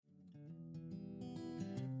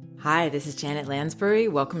Hi, this is Janet Lansbury.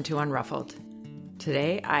 Welcome to Unruffled.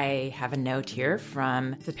 Today I have a note here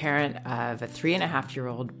from the parent of a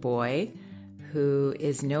 3.5-year-old boy who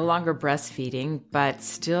is no longer breastfeeding, but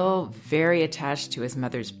still very attached to his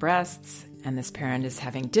mother's breasts, and this parent is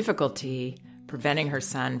having difficulty preventing her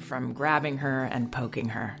son from grabbing her and poking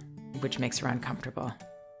her, which makes her uncomfortable.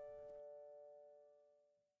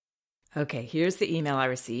 Okay, here's the email I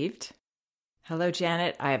received. Hello,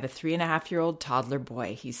 Janet. I have a 3.5-year-old toddler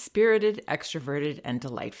boy. He's spirited, extroverted, and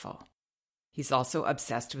delightful. He's also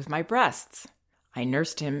obsessed with my breasts. I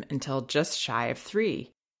nursed him until just shy of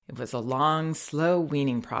 3. It was a long, slow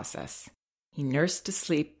weaning process. He nursed to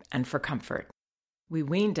sleep and for comfort. We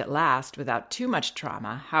weaned at last without too much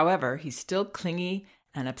trauma. However, he's still clingy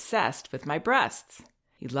and obsessed with my breasts.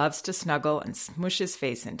 He loves to snuggle and smush his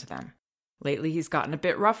face into them. Lately, he's gotten a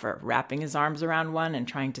bit rougher, wrapping his arms around one and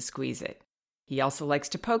trying to squeeze it. He also likes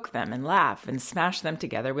to poke them and laugh and smash them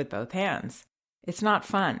together with both hands. It's not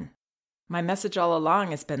fun. My message all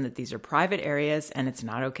along has been that these are private areas and it's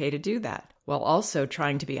not okay to do that, while also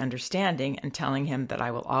trying to be understanding and telling him that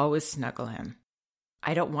I will always snuggle him.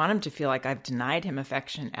 I don't want him to feel like I've denied him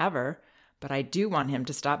affection ever, but I do want him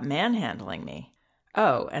to stop manhandling me.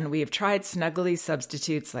 Oh, and we have tried snuggly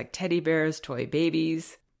substitutes like teddy bears, toy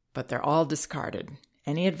babies, but they're all discarded.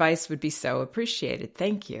 Any advice would be so appreciated.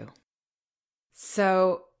 Thank you.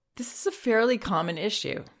 So this is a fairly common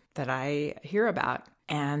issue that I hear about.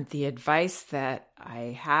 And the advice that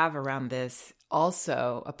I have around this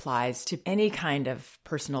also applies to any kind of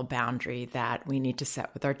personal boundary that we need to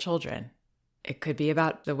set with our children. It could be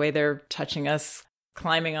about the way they're touching us,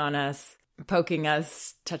 climbing on us, poking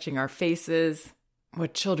us, touching our faces.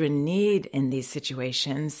 What children need in these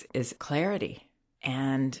situations is clarity.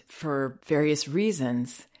 And for various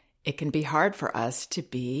reasons, it can be hard for us to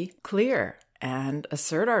be clear and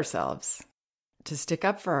assert ourselves, to stick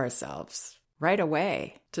up for ourselves right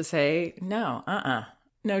away, to say, no,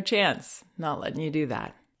 no chance, not letting you do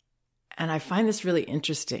that. And I find this really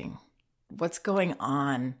interesting. What's going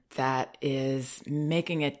on that is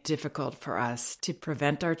making it difficult for us to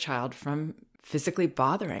prevent our child from physically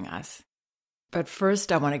bothering us? But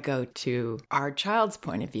first, I want to go to our child's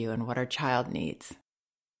point of view and what our child needs.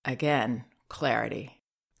 Again, clarity.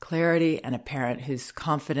 Clarity and a parent who's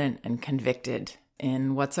confident and convicted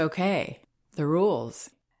in what's okay, the rules.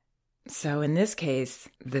 So in this case,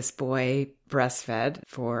 this boy breastfed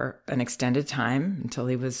for an extended time until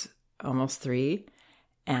he was almost 3.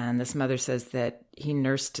 And this mother says that he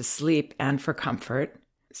nursed to sleep and for comfort.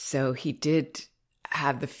 So he did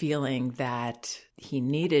have the feeling that he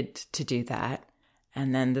needed to do that.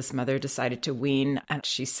 And then this mother decided to wean, and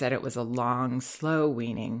she said it was a long, slow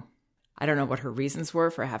weaning. I don't know what her reasons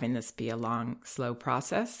were for having this be a long, slow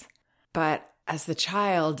process. But as the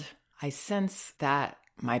child, I sense that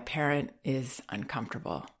my parent is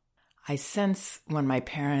uncomfortable. I sense when my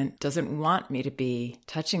parent doesn't want me to be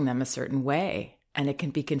touching them a certain way. And it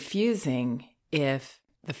can be confusing if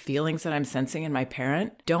the feelings that I'm sensing in my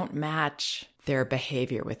parent don't match their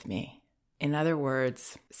behavior with me. In other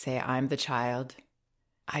words, say I'm the child.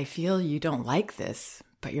 I feel you don't like this,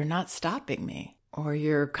 but you're not stopping me. Or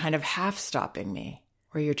you're kind of half stopping me.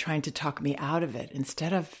 Or you're trying to talk me out of it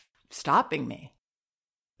instead of stopping me.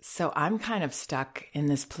 So I'm kind of stuck in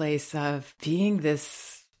this place of being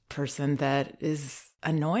this person that is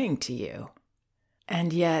annoying to you.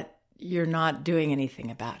 And yet you're not doing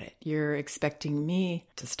anything about it. You're expecting me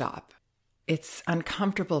to stop. It's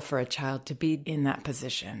uncomfortable for a child to be in that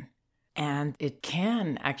position. And it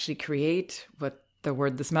can actually create what the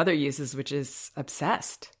word this mother uses, which is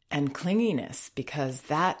obsessed and clinginess, because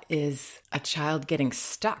that is a child getting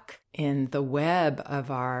stuck in the web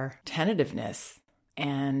of our tentativeness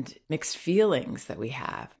and mixed feelings that we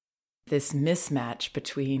have. This mismatch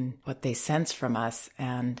between what they sense from us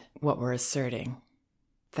and what we're asserting.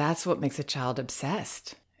 That's what makes a child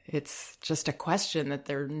obsessed. It's just a question that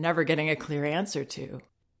they're never getting a clear answer to.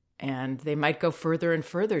 And they might go further and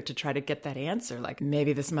further to try to get that answer. Like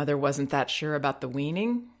maybe this mother wasn't that sure about the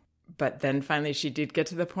weaning, but then finally she did get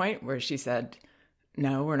to the point where she said,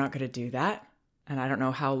 no, we're not going to do that. And I don't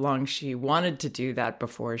know how long she wanted to do that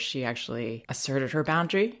before she actually asserted her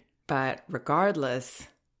boundary. But regardless,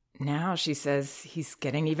 now she says he's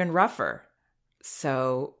getting even rougher.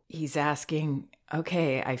 So he's asking,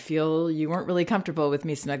 okay, I feel you weren't really comfortable with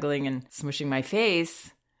me snuggling and smushing my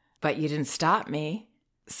face, but you didn't stop me.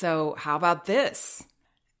 So how about this?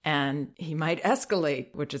 And he might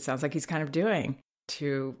escalate, which it sounds like he's kind of doing,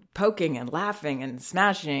 to poking and laughing and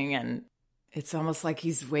smashing. And it's almost like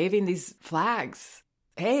he's waving these flags.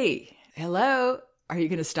 Hey, hello, are you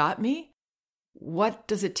going to stop me? What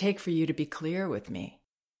does it take for you to be clear with me?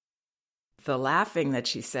 The laughing that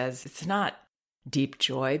she says, it's not deep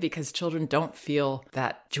joy because children don't feel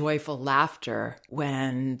that joyful laughter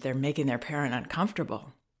when they're making their parent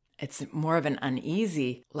uncomfortable. It's more of an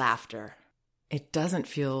uneasy laughter. It doesn't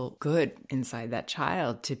feel good inside that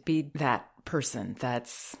child to be that person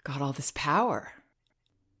that's got all this power.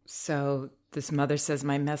 So this mother says,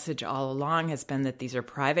 my message all along has been that these are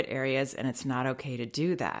private areas and it's not okay to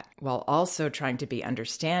do that, while also trying to be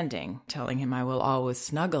understanding, telling him I will always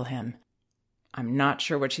snuggle him. I'm not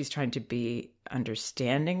sure what she's trying to be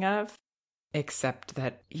understanding of, except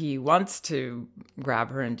that he wants to grab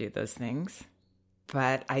her and do those things.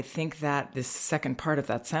 But I think that this second part of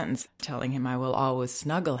that sentence, telling him I will always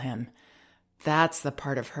snuggle him, that's the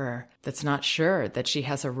part of her that's not sure that she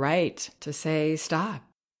has a right to say, stop.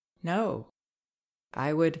 No.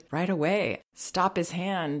 I would right away stop his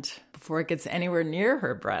hand before it gets anywhere near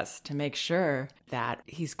her breast to make sure that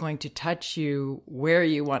he's going to touch you where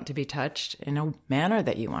you want to be touched in a manner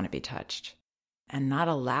that you want to be touched, and not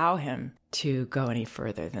allow him to go any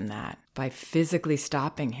further than that. By physically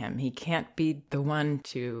stopping him, he can't be the one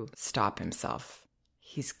to stop himself.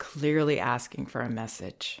 He's clearly asking for a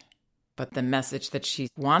message, but the message that she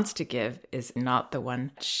wants to give is not the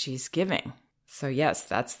one she's giving. So yes,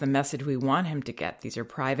 that's the message we want him to get. These are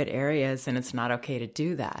private areas and it's not okay to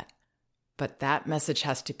do that. But that message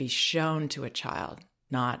has to be shown to a child,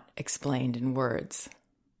 not explained in words.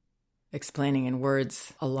 Explaining in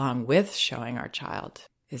words along with showing our child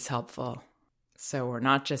is helpful. So we're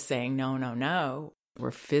not just saying no, no, no.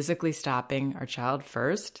 We're physically stopping our child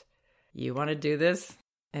first. You want to do this?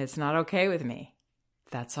 It's not okay with me.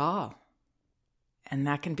 That's all. And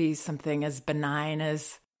that can be something as benign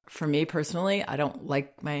as, for me personally, I don't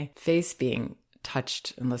like my face being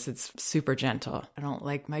touched unless it's super gentle. I don't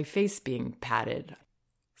like my face being patted.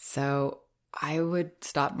 So I would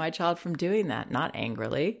stop my child from doing that, not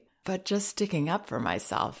angrily, but just sticking up for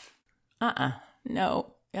myself.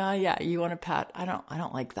 No. Yeah, you want to pat? I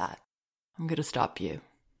don't like that. I'm going to stop you.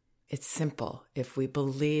 It's simple. If we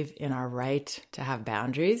believe in our right to have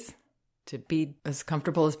boundaries, to be as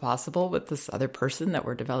comfortable as possible with this other person that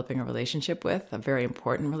we're developing a relationship with, a very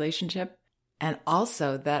important relationship, and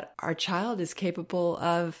also that our child is capable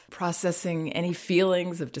of processing any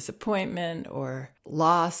feelings of disappointment or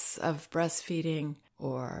loss of breastfeeding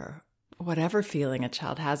or whatever feeling a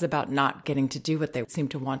child has about not getting to do what they seem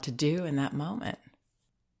to want to do in that moment.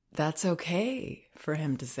 That's okay for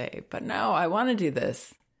him to say, but no, I want to do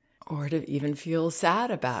this, or to even feel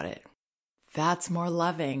sad about it. That's more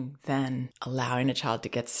loving than allowing a child to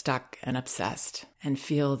get stuck and obsessed and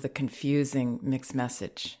feel the confusing mixed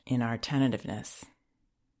message in our tentativeness.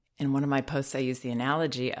 In one of my posts, I use the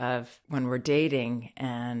analogy of when we're dating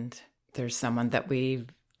and there's someone that we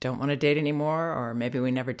don't want to date anymore, or maybe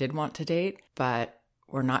we never did want to date, but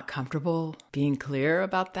we're not comfortable being clear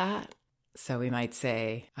about that. So we might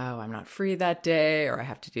say, oh, I'm not free that day, or I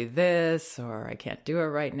have to do this, or I can't do it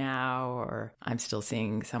right now, or I'm still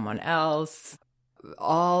seeing someone else.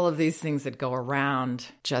 All of these things that go around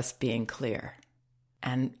just being clear.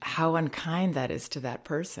 And how unkind that is to that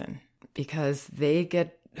person, because they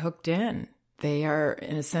get hooked in. They are,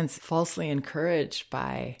 in a sense, falsely encouraged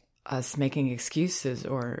by us making excuses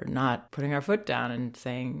or not putting our foot down and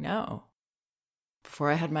saying no.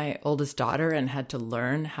 Before I had my oldest daughter and had to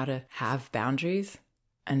learn how to have boundaries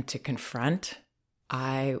and to confront,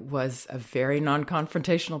 I was a very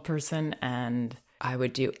non-confrontational person, and I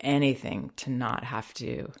would do anything to not have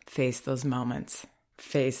to face those moments,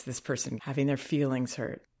 face this person having their feelings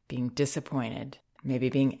hurt, being disappointed, maybe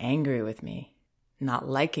being angry with me, not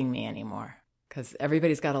liking me anymore, because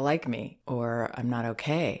everybody's got to like me, or I'm not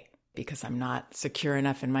okay because I'm not secure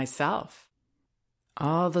enough in myself.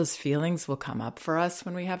 All those feelings will come up for us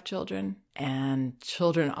when we have children, and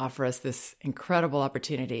children offer us this incredible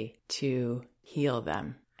opportunity to heal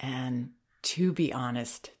them and to be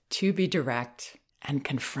honest, to be direct and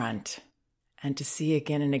confront, and to see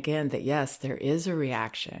again and again that yes, there is a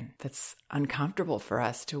reaction that's uncomfortable for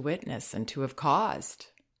us to witness and to have caused.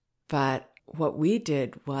 But what we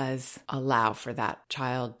did was allow for that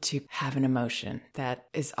child to have an emotion that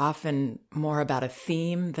is often more about a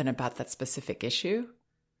theme than about that specific issue.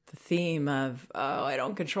 The theme of, oh, I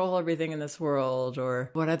don't control everything in this world, or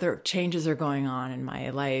what other changes are going on in my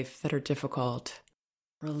life that are difficult.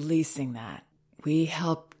 Releasing that. We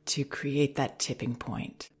help to create that tipping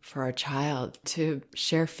point for our child to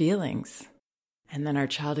share feelings. And then our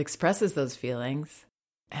child expresses those feelings,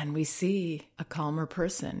 and we see a calmer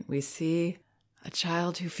person. We see a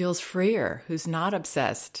child who feels freer, who's not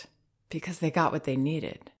obsessed because they got what they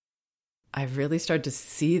needed. I've really started to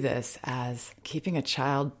see this as keeping a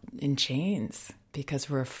child in chains, because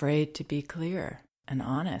we're afraid to be clear and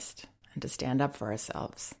honest and to stand up for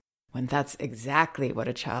ourselves, when that's exactly what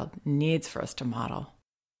a child needs for us to model,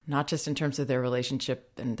 not just in terms of their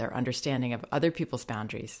relationship and their understanding of other people's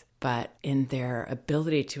boundaries, but in their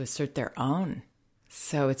ability to assert their own.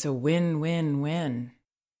 So it's a win-win-win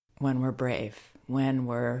when we're brave, when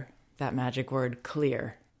we're, that magic word,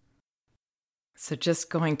 clear. So just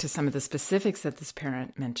going to some of the specifics that this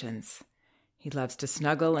parent mentions. He loves to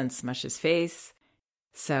snuggle and smush his face.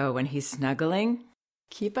 So when he's snuggling,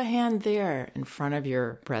 keep a hand there in front of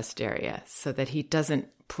your breast area so that he doesn't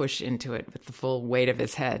push into it with the full weight of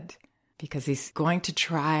his head, because he's going to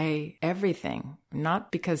try everything,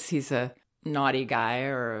 not because he's a naughty guy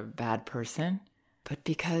or a bad person, but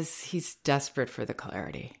because he's desperate for the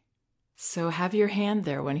clarity. So have your hand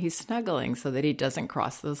there when he's snuggling so that he doesn't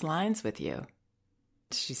cross those lines with you.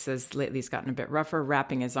 She says lately he's gotten a bit rougher,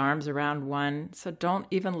 wrapping his arms around one. So don't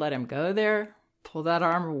even let him go there. Pull that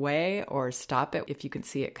arm away or stop it if you can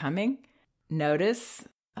see it coming. Notice,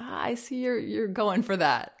 I see you're going for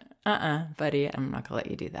that. Buddy, I'm not going to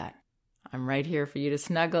let you do that. I'm right here for you to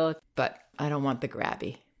snuggle, but I don't want the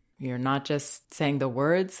grabby. You're not just saying the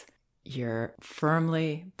words, you're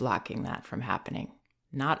firmly blocking that from happening.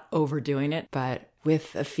 Not overdoing it, but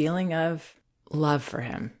with a feeling of love for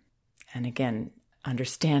him. And again,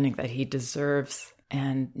 understanding that he deserves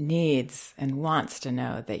and needs and wants to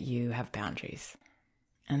know that you have boundaries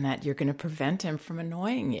and that you're going to prevent him from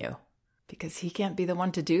annoying you because he can't be the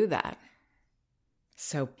one to do that.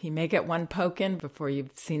 So he may get one poke in before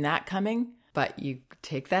you've seen that coming, but you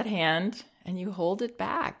take that hand and you hold it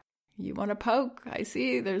back. You want to poke? I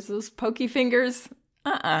see there's those pokey fingers.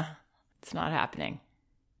 It's not happening.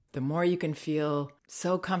 The more you can feel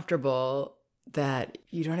so comfortable that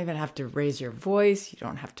you don't even have to raise your voice, you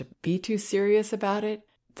don't have to be too serious about it,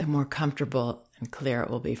 the more comfortable and clear it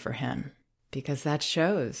will be for him. Because that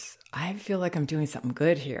shows, I feel like I'm doing something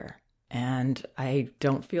good here. And I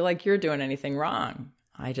don't feel like you're doing anything wrong.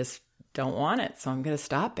 I just don't want it, so I'm going to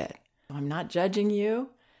stop it. I'm not judging you,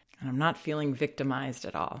 and I'm not feeling victimized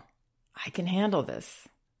at all. I can handle this.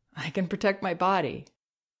 I can protect my body.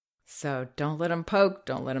 So don't let him poke,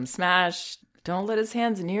 don't let him smash, don't let his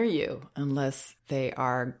hands near you unless they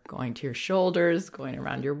are going to your shoulders, going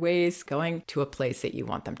around your waist, going to a place that you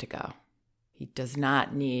want them to go. He does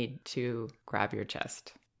not need to grab your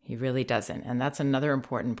chest. He really doesn't. And that's another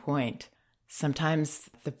important point. Sometimes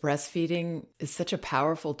the breastfeeding is such a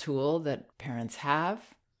powerful tool that parents have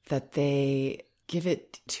that they give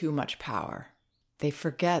it too much power. They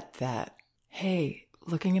forget that, hey,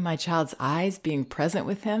 looking in my child's eyes, being present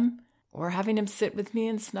with him, or having him sit with me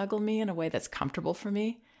and snuggle me in a way that's comfortable for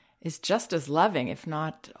me is just as loving, if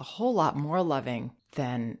not a whole lot more loving,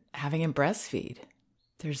 than having him breastfeed.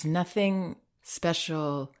 There's nothing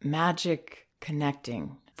special, magic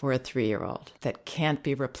connecting for a 3-year-old that can't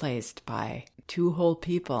be replaced by two whole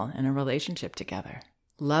people in a relationship together.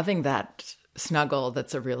 Loving that snuggle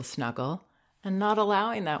that's a real snuggle and not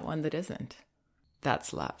allowing that one that isn't.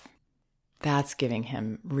 That's love. That's giving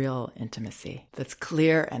him real intimacy that's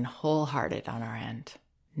clear and wholehearted on our end,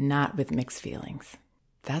 not with mixed feelings.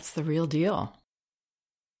 That's the real deal.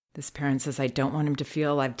 This parent says, I don't want him to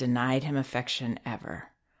feel I've denied him affection ever.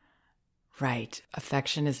 Right.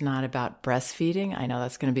 Affection is not about breastfeeding. I know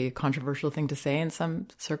that's going to be a controversial thing to say in some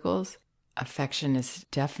circles. Affection is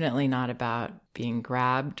definitely not about being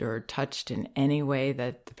grabbed or touched in any way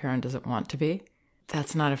that the parent doesn't want to be.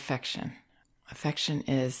 That's not affection. Affection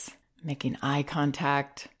is making eye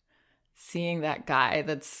contact, seeing that guy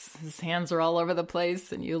that's his hands are all over the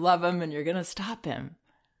place and you love him and you're going to stop him.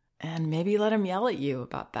 And maybe let him yell at you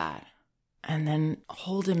about that. And then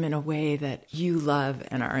hold him in a way that you love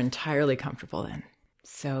and are entirely comfortable in.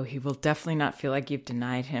 So he will definitely not feel like you've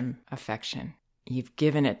denied him affection. You've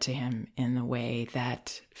given it to him in the way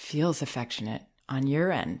that feels affectionate on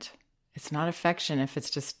your end. It's not affection if it's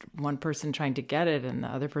just one person trying to get it and the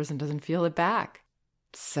other person doesn't feel it back.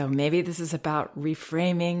 So maybe this is about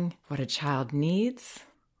reframing what a child needs,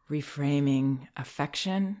 reframing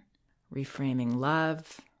affection, reframing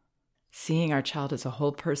love, seeing our child as a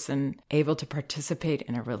whole person able to participate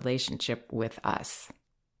in a relationship with us.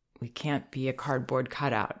 We can't be a cardboard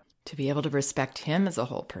cutout. To be able to respect him as a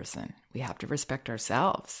whole person, we have to respect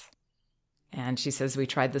ourselves. And she says, we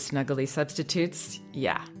tried the snuggly substitutes.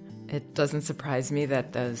 Yeah, it doesn't surprise me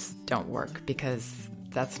that those don't work because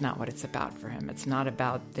that's not what it's about for him. It's not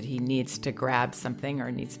about that he needs to grab something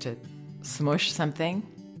or needs to smush something.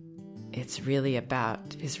 It's really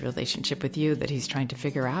about his relationship with you that he's trying to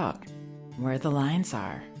figure out where the lines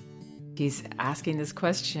are. He's asking this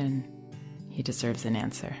question. He deserves an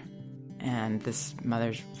answer. and this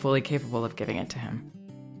mother's fully capable of giving it to him.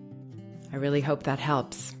 I really hope that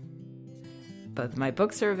helps. Both my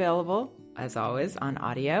books are available, as always, on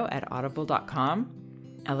audio at audible.com.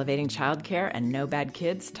 Elevating Childcare and No Bad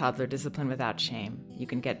Kids, Toddler Discipline Without Shame. You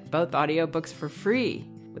can get both audiobooks for free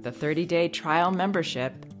with a 30-day trial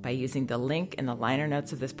membership by using the link in the liner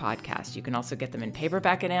notes of this podcast. You can also get them in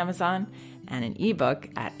paperback at Amazon and an ebook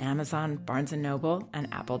at Amazon, Barnes & Noble, and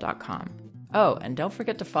Apple.com. Oh, and don't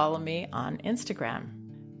forget to follow me on Instagram,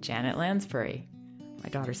 Janet Lansbury. My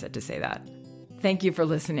daughter said to say that. Thank you for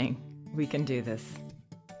listening. We can do this.